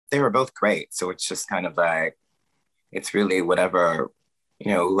they were both great. So it's just kind of like, it's really whatever,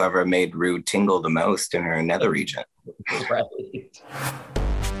 whoever made Rue tingle the most in her nether region. Right.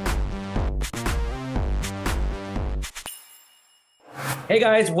 Hey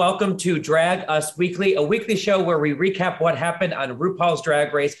guys, welcome to Drag Us Weekly, a weekly show where we recap what happened on RuPaul's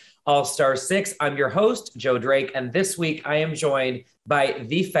Drag Race All-Star 6. I'm your host, Joe Drake, and this week I am joined by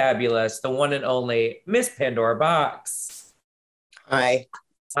the fabulous, the one and only Miss Pandora Boxx. Hi.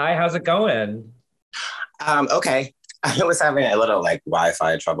 Hi, how's it going? Okay. I was having a little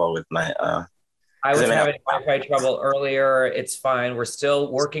Wi-Fi trouble with my I was having Wi-Fi trouble earlier. It's fine. We're still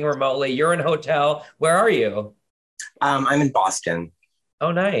working remotely. You're in a hotel. Where are you? I'm in Boston.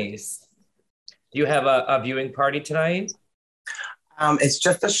 Oh, nice. Do you have a viewing party tonight? It's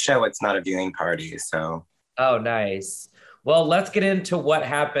just a show. It's not a viewing party, so. Oh, nice. Well, let's get into what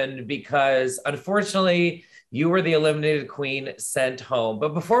happened because unfortunately, you were the eliminated queen sent home.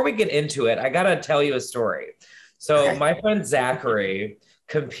 But before we get into it, I got to tell you a story. So Okay. My friend Zachary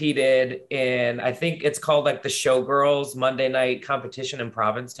competed in, I think it's called the Showgirls Monday night competition in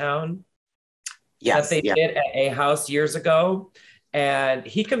Provincetown. Yes, that they did at A House years ago. And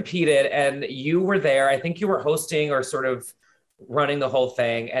he competed and you were there. I think you were hosting or sort of running the whole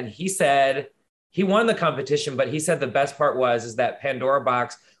thing. And he said he won the competition, but he said the best part is that Pandora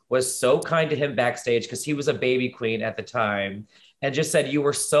Boxx was so kind to him backstage because he was a baby queen at the time and just said you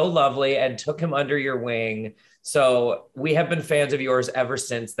were so lovely and took him under your wing. So we have been fans of yours ever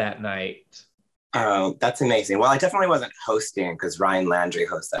since that night. Oh, that's amazing. Well, I definitely wasn't hosting because Ryan Landry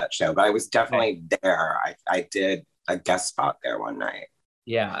hosts that show, but I was definitely there. I did a guest spot there one night.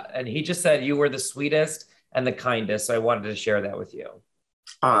 Yeah, and he just said you were the sweetest and the kindest, so I wanted to share that with you.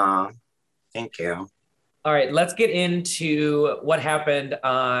 Thank you. All right, let's get into what happened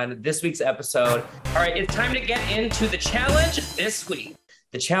on this week's episode. All right, it's time to get into the challenge this week.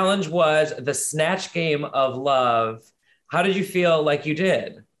 The challenge was the Snatch Game of Love. How did you feel like you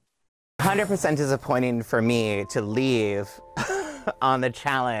did? 100% disappointing for me to leave on the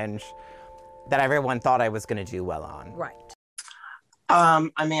challenge that everyone thought I was going to do well on. Right.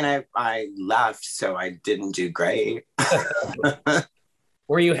 I left, so I didn't do great.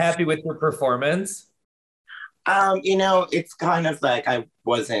 Were you happy with your performance? It's kind of like I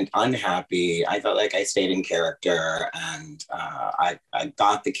wasn't unhappy. I felt like I stayed in character and I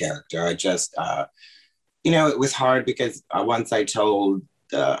got the character. I just, it was hard because once I told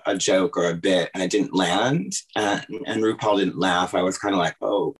a joke or a bit and it didn't land and RuPaul didn't laugh, I was kind of like,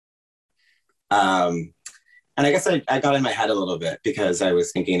 oh. And I guess I got in my head a little bit because I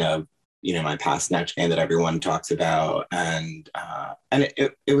was thinking of, my past Snatch Game that everyone talks about. And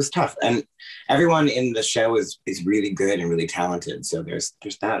it was tough. And everyone in the show is really good and really talented. So there's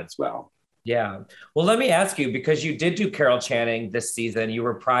that as well. Yeah. Well, let me ask you, because you did do Carol Channing this season, you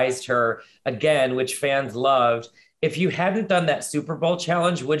reprised her again, which fans loved. If you hadn't done that Super Bowl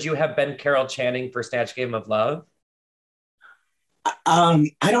challenge, would you have been Carol Channing for Snatch Game of Love? I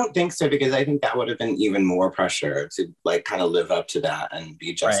don't think so, because I think that would have been even more pressure to kind of live up to that and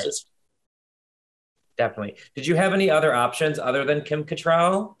be justice. Right. Definitely. Did you have any other options other than Kim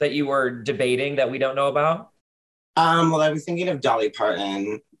Cattrall that you were debating that we don't know about? Well, I was thinking of Dolly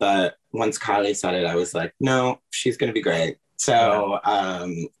Parton, but once Kylie said it, I was like, no, she's going to be great. So,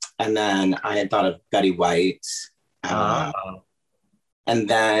 and then I had thought of Betty White. And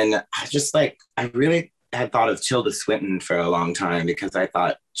then I really had thought of Tilda Swinton for a long time because I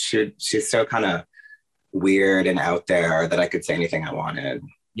thought she's so kind of weird and out there that I could say anything I wanted.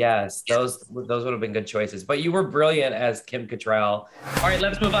 Yes, those would have been good choices. But you were brilliant as Kim Cattrall. All right,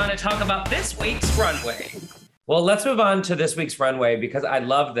 let's move on and talk about this week's runway. Well, let's move on to this week's runway because I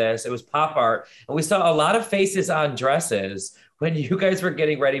love this. It was pop art. And we saw a lot of faces on dresses. When you guys were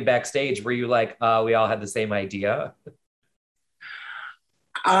getting ready backstage, were you like, we all had the same idea?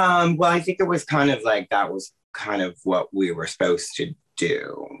 Well, I think it was kind of like that was kind of what we were supposed to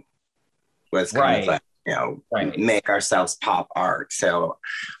do. Was kind of like, make ourselves pop art. So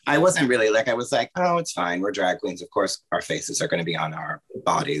I wasn't really I was like, oh, it's fine. We're drag queens. Of course, our faces are going to be on our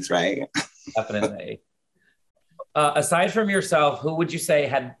bodies, right? Definitely. Aside from yourself, who would you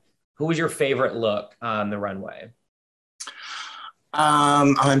say who was your favorite look on the runway?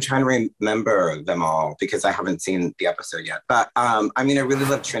 I'm trying to remember them all because I haven't seen the episode yet. But I really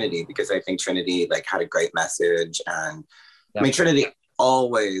love Trinity because I think Trinity had a great message. And Trinity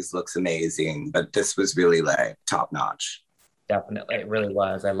always looks amazing, but this was really top notch. Definitely, it really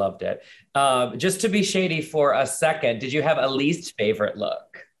was. I loved it. Just to be shady for a second, did you have a least favorite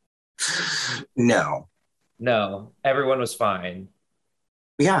look? No. No, everyone was fine.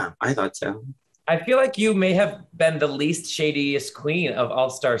 Yeah, I thought so. I feel like you may have been the least shadiest queen of All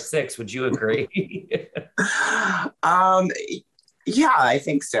Star 6. Would you agree? um, yeah, I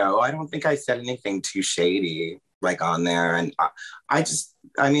think so. I don't think I said anything too shady like on there, and I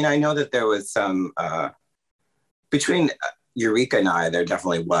mean, I know that there was some between Eureka and I, there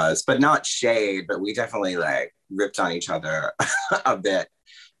definitely was, but not shade, but we definitely like ripped on each other a bit.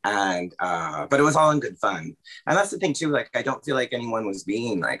 And but it was all in good fun. And that's the thing too, like I don't feel like anyone was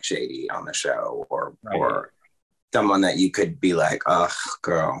being like shady on the show or someone that you could be like, oh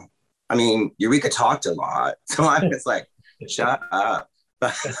girl. I mean, Eureka talked a lot. So I was like, shut up.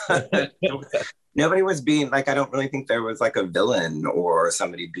 But nobody was being like, I don't really think there was like a villain or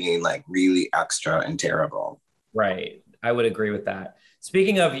somebody being like really extra and terrible. Right. I would agree with that.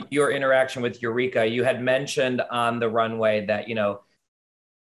 Speaking of your interaction with Eureka, you had mentioned on the runway that, you know,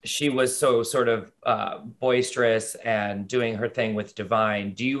 she was so sort of boisterous and doing her thing with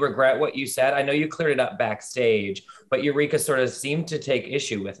Divine. Do you regret what you said? I know you cleared it up backstage, but Eureka sort of seemed to take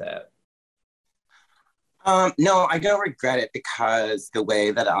issue with it. No, I don't regret it because the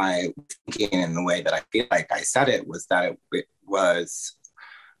way that I was thinking and the way that I feel like I said it was that it was,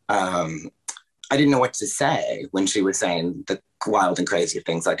 I didn't know what to say when she was saying the wild and crazy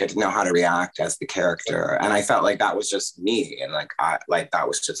things. Like I didn't know how to react as the character. And I felt like that was just me. And that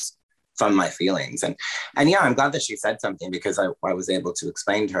was just from my feelings. And yeah, I'm glad that she said something because I was able to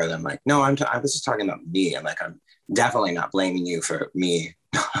explain to her that I'm like, no, I was just talking about me. I'm like, I'm definitely not blaming you for me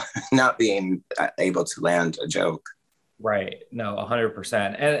not being able to land a joke. Right. No,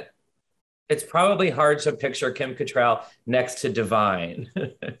 100%. And it's probably hard to picture Kim Cattrall next to Divine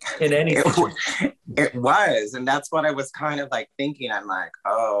in any situation. It was. And that's what I was kind of like thinking. I'm like,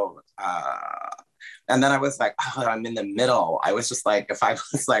 oh, and then I was like, oh, I'm in the middle. I was just like, if I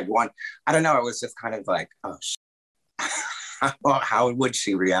was like one, I don't know. I was just kind of like, oh, how would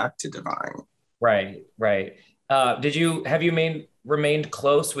she react to Divine? Right, right. Have you remained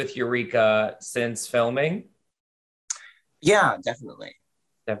close with Eureka since filming? Yeah, definitely.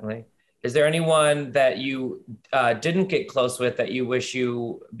 Definitely. Is there anyone that you didn't get close with that you wish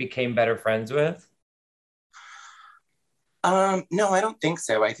you became better friends with? No, I don't think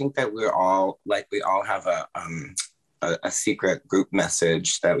so. I think that we all have a secret group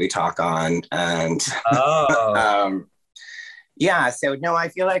message that we talk on, and Oh, yeah. So no, I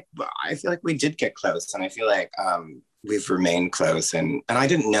feel like we did get close, and I feel like we've remained close, and I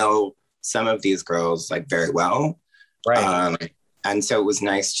didn't know some of these girls like very well, right. And so it was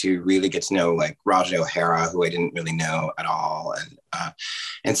nice to really get to know like Raja O'Hara, who I didn't really know at all,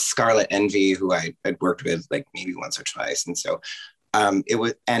 and Scarlet Envy, who I had worked with like maybe once or twice, and so it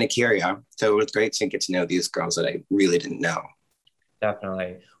was Anna Kyria. So it was great to get to know these girls that I really didn't know.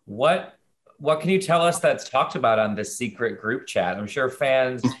 Definitely. What can you tell us that's talked about on this secret group chat? I'm sure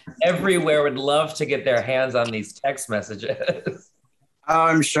fans everywhere would love to get their hands on these text messages. Oh,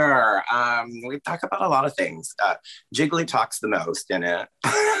 I'm sure. We talk about a lot of things. Jiggly talks the most in it.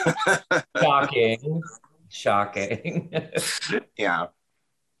 Shocking. Shocking. Yeah.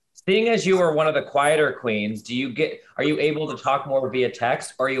 Seeing as you are one of the quieter queens, are you able to talk more via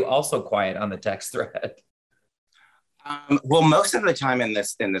text, or are you also quiet on the text thread? Well, most of the time in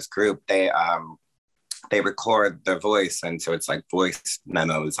this group, they record their voice, and so it's like voice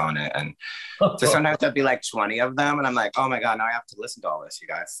memos on it, and so sometimes there'll be like 20 of them, and I'm like, oh my god, now I have to listen to all this, you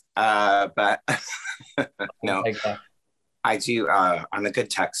guys. But no, I do. I'm a good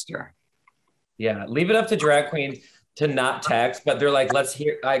texter. Yeah, leave it up to drag queens to not text, but they're like,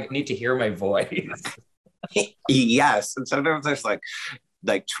 I need to hear my voice. Yes, and sometimes there's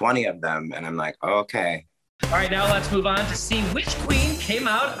like 20 of them, and I'm like, okay. All right, now let's move on to see which queen came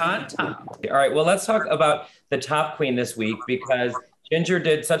out on top. All right, well, let's talk about the top queen this week because Ginger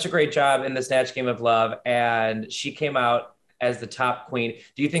did such a great job in the Snatch Game of Love, and she came out as the top queen.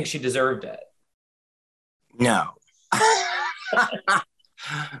 Do you think she deserved it? No.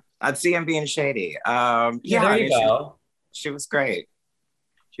 I'd see him being shady. Yeah, there you go. She was great.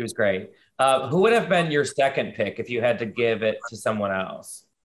 She was great. Who would have been your second pick if you had to give it to someone else?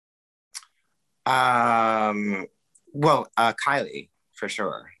 Well, Kylie for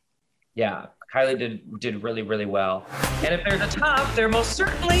sure. Yeah, Kylie did really, really well. And if there's a top, there most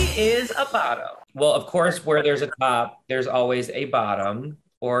certainly is a bottom. Well, of course, where there's a top, there's always a bottom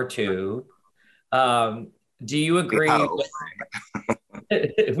or two. Do you agree?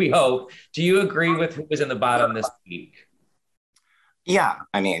 We hope. Do you agree with who was in the bottom this week? Yeah,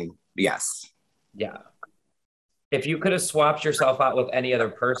 I mean, yes. Yeah. If you could have swapped yourself out with any other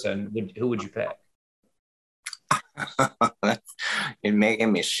person, who would you pick? You're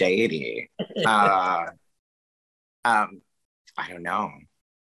making me shady. I don't know.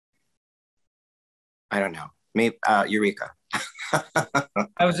 I don't know. Maybe Eureka.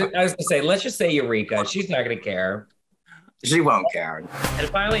 I was gonna say, let's just say Eureka. She's not gonna care. She won't care. And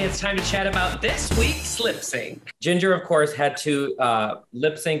finally, it's time to chat about this week's lip sync. Ginger, of course, had to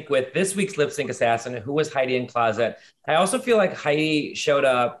lip sync with this week's lip sync assassin, who was Heidi N Closet. I also feel like Heidi showed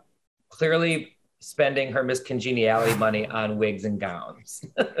up clearly spending her Miss Congeniality money on wigs and gowns.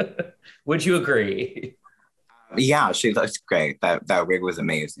 Would you agree? Yeah, she looks great. That wig was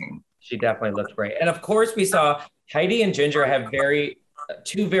amazing. She definitely looked great. And of course, we saw Heidi and Ginger have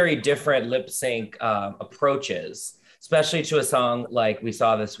two very different lip sync approaches, especially to a song like we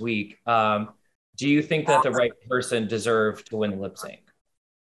saw this week. Do you think that the right person deserved to win the lip sync?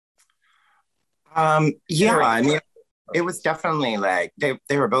 Yeah, I mean, it was definitely like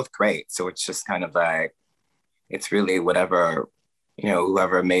they were both great. So it's just kind of like, it's really whatever,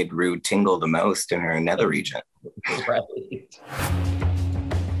 whoever made Rue tingle the most in her nether region. Right.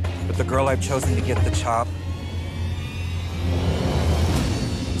 But the girl I've chosen to get the chop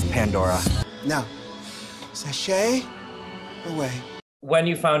is Pandora. No. Sashay away. When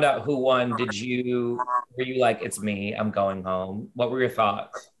you found out who won, were you like, it's me, I'm going home? What were your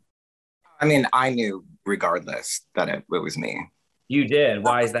thoughts? I mean, I knew regardless that it was me. You did?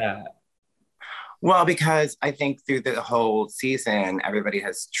 Why is that? Well, because I think through the whole season, everybody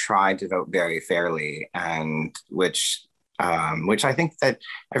has tried to vote very fairly, and which I think that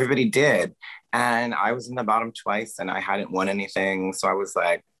everybody did. And I was in the bottom twice and I hadn't won anything. So I was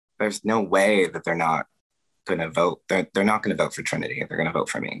like, there's no way that they're not going to vote. They're not going to vote for Trinity. They're going to vote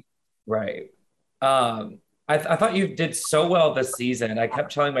for me. Right. I thought you did so well this season. I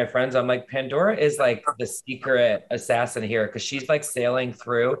kept telling my friends, I'm like, Pandora is like the secret assassin here because she's like sailing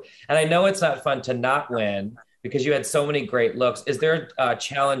through. And I know it's not fun to not win because you had so many great looks. Is there a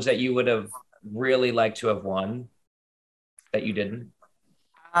challenge that you would have really liked to have won that you didn't?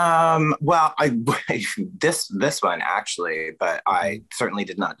 Well, this one actually, but I certainly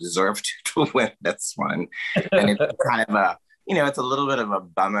did not deserve to win this one. And it's kind of it's a little bit of a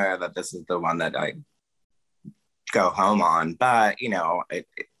bummer that this is the one that I go home on, but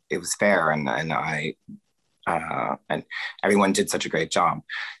it was fair, and I and everyone did such a great job.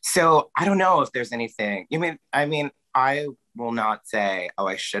 So I don't know if there's anything. I mean, I will not say, oh,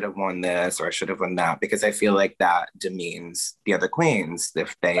 I should have won this or I should have won that, because I feel like that demeans the other queens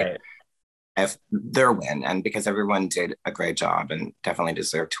if their win, and because everyone did a great job and definitely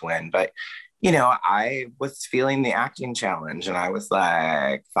deserved to win. But I was feeling the acting challenge, and I was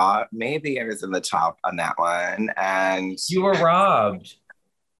like, thought maybe I was in the top on that one, and you were robbed.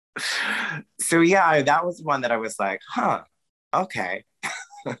 So yeah, that was one that I was like, huh, okay.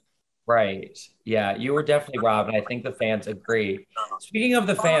 Right. Yeah, you were definitely robbed, and I think the fans agree. Speaking of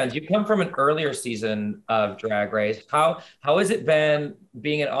the fans, you come from an earlier season of Drag Race. How has it been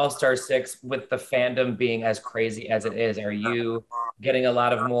being an All-Star 6 with the fandom being as crazy as it is? Are you getting a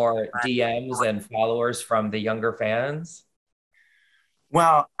lot of more DMs and followers from the younger fans?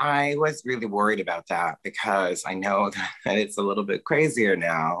 Well, I was really worried about that because I know that it's a little bit crazier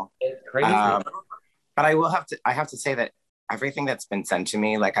now. It's crazy. But I have to say that everything that's been sent to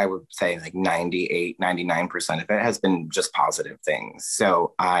me, like I would say like 98, 99% of it has been just positive things.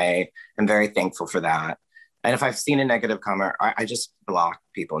 So I am very thankful for that. And if I've seen a negative comment, I just block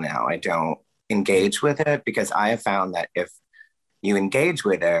people now. I don't engage with it, because I have found that if you engage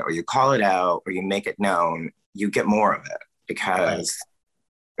with it or you call it out or you make it known, you get more of it, because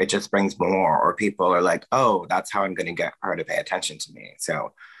it just brings more, or people are like, oh, that's how I'm going to get her to pay attention to me.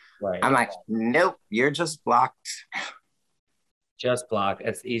 So I'm like, nope, you're just blocked. Just block.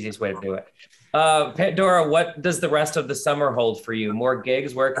 It's the easiest way to do it. Pandora, what does the rest of the summer hold for you? More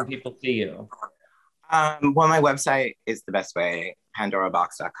gigs? Where can people see you? Well, my website is the best way,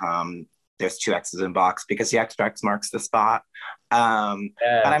 pandoraboxx.com. There's 2 X's in box because the extra X marks the spot. But I'm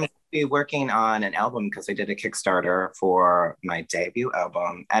going to be working on an album because I did a Kickstarter for my debut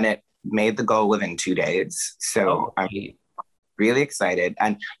album, and it made the goal within 2 days. So I'm really excited,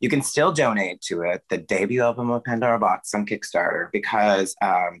 and you can still donate to it, the debut album of Pandora Boxx on Kickstarter, because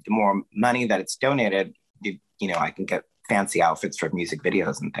the more money that it's donated, I can get fancy outfits for music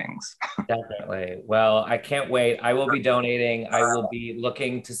videos and things. Definitely. Well, I can't wait. I will be donating. I will be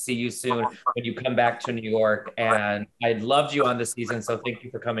looking to see you soon when you come back to New York, and I loved you on this season, so thank you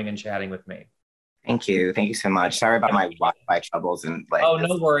for coming and chatting with me. Thank you so much. Sorry about my Wi-Fi troubles and Oh,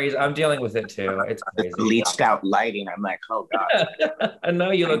 no worries. I'm dealing with it too. It's crazy. Bleached out lighting. I'm like, oh god. I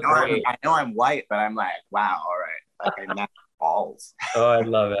know you look great. I know I'm white, but I'm like, wow, all right. Like I'm not balls. Oh, I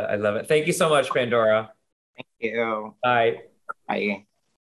love it. Thank you so much, Pandora. Thank you. Bye. Bye.